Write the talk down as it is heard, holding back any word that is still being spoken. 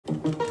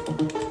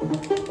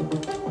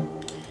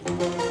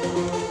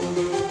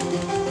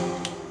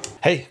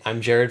Hey, I'm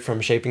Jared from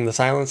Shaping the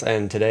Silence,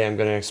 and today I'm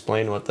going to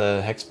explain what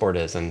the HexBoard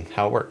is and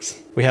how it works.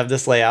 We have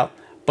this layout,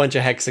 bunch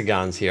of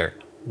hexagons here.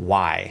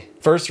 Why?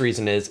 First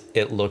reason is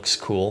it looks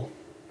cool.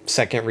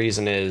 Second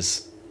reason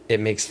is it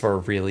makes for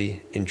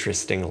really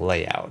interesting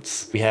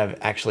layouts. We have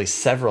actually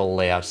several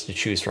layouts to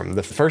choose from.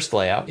 The first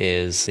layout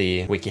is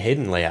the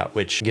Wicki-Hayden layout,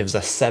 which gives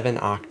us 7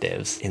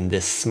 octaves in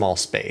this small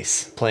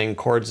space. Playing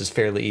chords is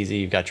fairly easy.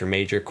 You've got your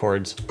major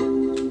chords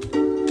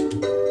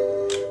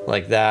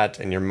like that,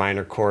 and your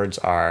minor chords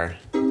are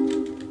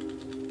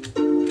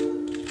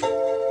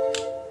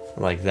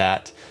like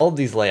that. All of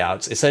these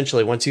layouts,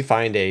 essentially, once you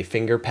find a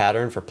finger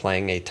pattern for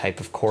playing a type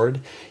of chord,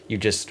 you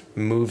just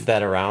move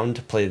that around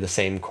to play the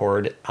same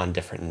chord on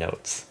different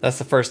notes. That's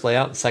the first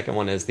layout. The second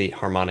one is the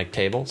harmonic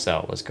table.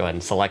 So let's go ahead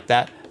and select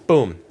that.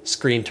 Boom,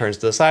 screen turns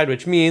to the side,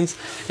 which means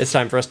it's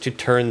time for us to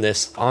turn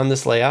this on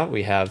this layout.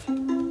 We have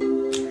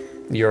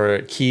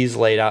your keys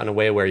laid out in a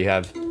way where you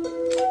have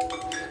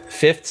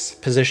fifths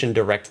positioned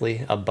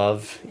directly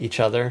above each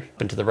other.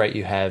 Up and to the right,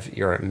 you have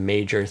your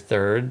major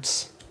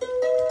thirds.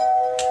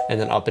 And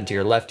then up and to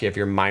your left, you have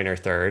your minor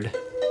third.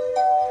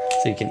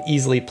 So you can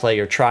easily play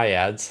your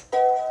triads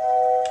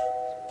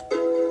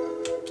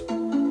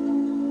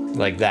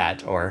like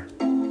that,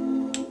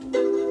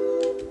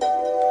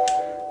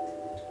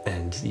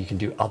 and you can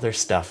do other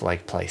stuff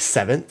like play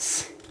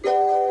sevenths.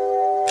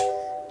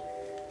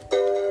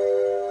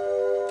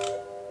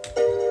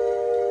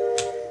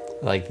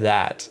 Like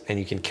that, and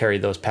you can carry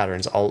those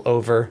patterns all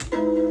over.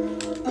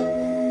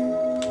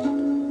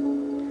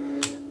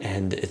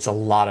 And it's a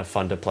lot of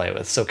fun to play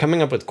with. So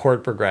coming up with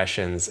chord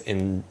progressions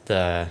in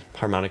the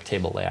harmonic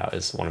table layout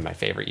is one of my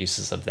favorite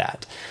uses of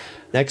that.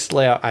 Next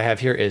layout I have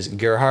here is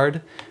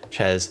Gerhard, which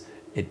has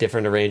a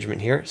different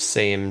arrangement here,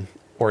 same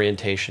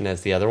orientation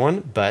as the other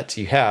one, but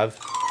you have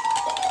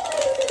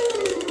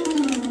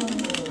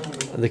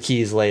the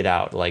keys laid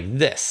out like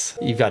this.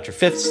 You've got your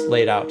fifths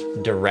laid out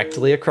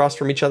directly across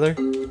from each other,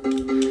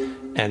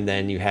 and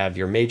then you have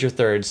your major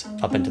thirds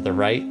up and to the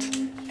right,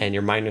 and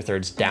your minor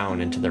thirds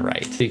down and to the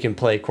right. So you can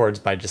play chords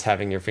by just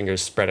having your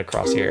fingers spread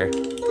across here.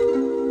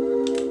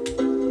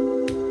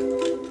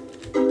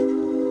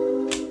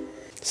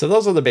 So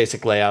those are the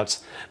basic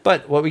layouts,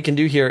 but what we can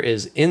do here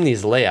is in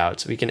these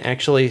layouts, we can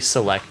actually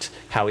select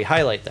how we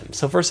highlight them.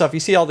 So first off, you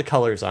see all the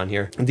colors on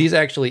here. These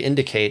actually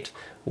indicate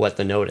what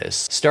the note is.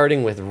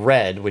 Starting with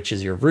red, which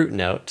is your root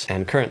note,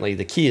 and currently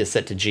the key is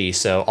set to G,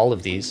 so all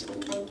of these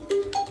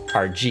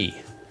are G.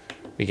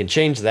 We can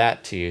change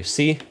that to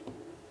C,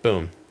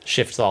 boom.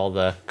 Shifts all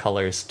the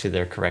colors to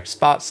their correct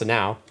spot. So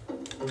now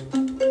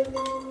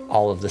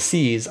all of the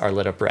C's are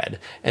lit up red.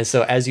 And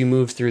so as you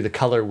move through the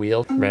color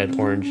wheel, red,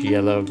 orange,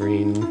 yellow,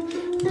 green,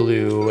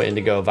 blue,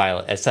 indigo,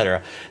 violet,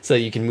 etc. So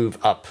you can move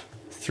up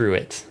through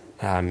it,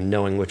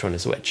 knowing which one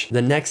is which.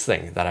 The next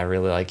thing that I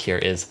really like here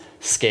is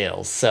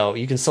scales. So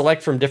you can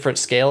select from different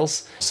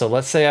scales. So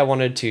let's say I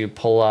wanted to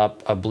pull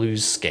up a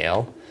blues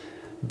scale.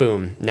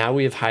 Boom, now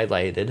we have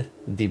highlighted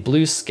the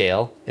blues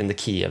scale in the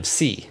key of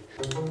C.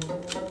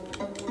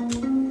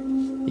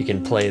 You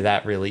can play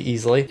that really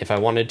easily. If I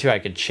wanted to, I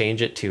could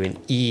change it to an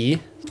E.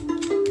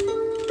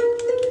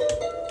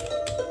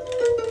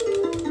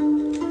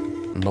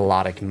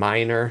 Melodic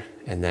minor,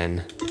 and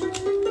then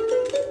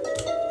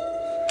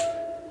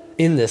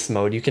in this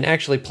mode, you can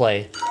actually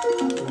play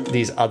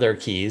these other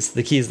keys,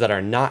 the keys that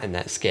are not in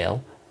that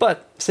scale.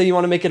 But say you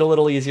want to make it a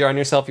little easier on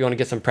yourself, you want to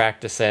get some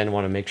practice in,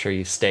 want to make sure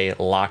you stay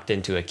locked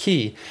into a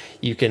key,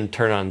 you can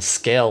turn on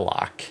scale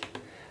lock.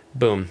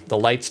 Boom, the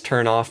lights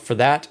turn off for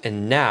that,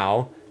 and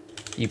now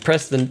you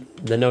press the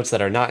notes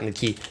that are not in the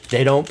key,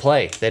 they don't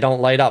play, they don't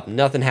light up,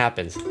 nothing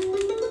happens.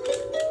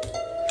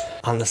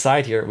 On the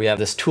side here, we have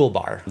this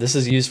toolbar. This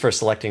is used for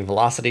selecting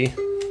velocity.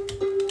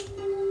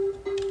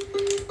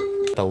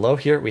 Below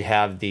here, we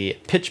have the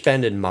pitch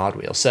bend and mod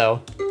wheel.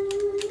 So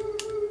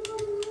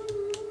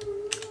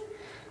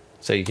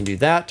you can do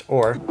that,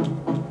 or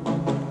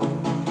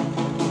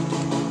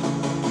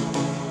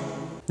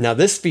now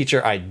this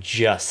feature I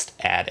just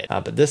added,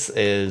 but this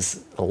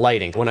is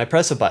lighting. When I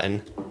press a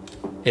button,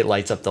 it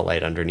lights up the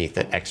light underneath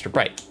it extra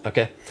bright,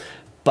 okay?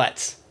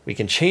 But we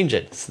can change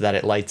it so that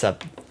it lights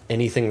up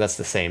anything that's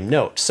the same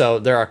note. So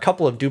there are a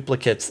couple of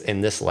duplicates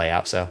in this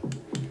layout. So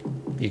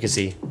you can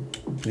see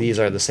these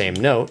are the same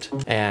note.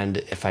 And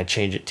if I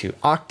change it to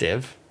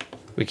octave,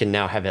 we can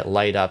now have it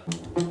light up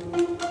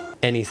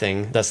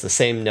anything that's the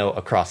same note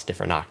across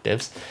different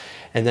octaves.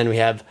 And then we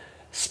have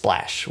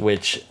splash,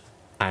 which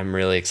I'm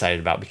really excited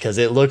about because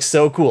it looks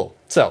so cool.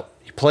 So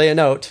you play a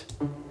note,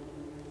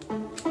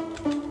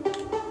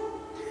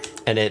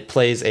 and it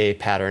plays a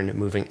pattern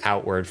moving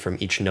outward from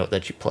each note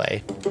that you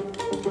play.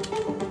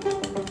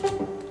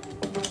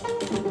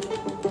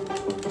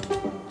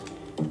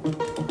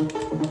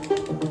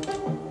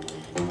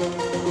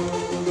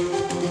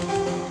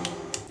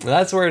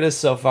 That's where it is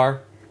so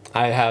far.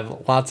 I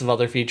have lots of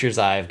other features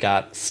I've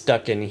got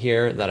stuck in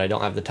here that I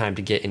don't have the time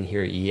to get in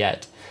here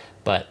yet,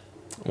 but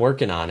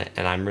working on it,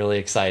 and I'm really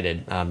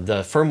excited.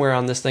 The firmware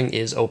on this thing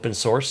is open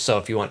source, so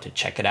if you want to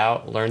check it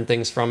out, learn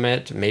things from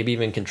it, maybe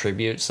even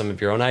contribute some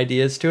of your own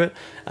ideas to it,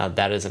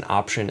 that is an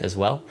option as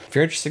well. If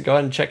you're interested, go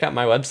ahead and check out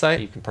my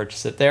website. You can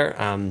purchase it there.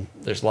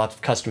 There's lots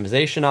of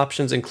customization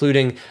options,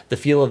 including the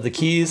feel of the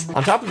keys.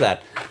 On top of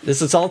that,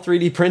 this is all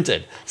 3D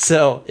printed.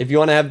 So if you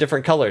want to have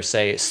different colors,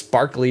 say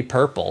sparkly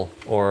purple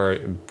or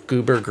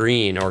goober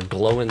green or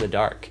glow in the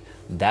dark,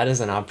 that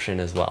is an option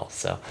as well.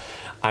 So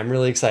I'm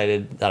really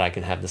excited that I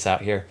can have this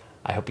out here.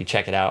 I hope you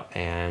check it out,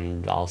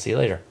 and I'll see you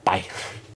later. Bye.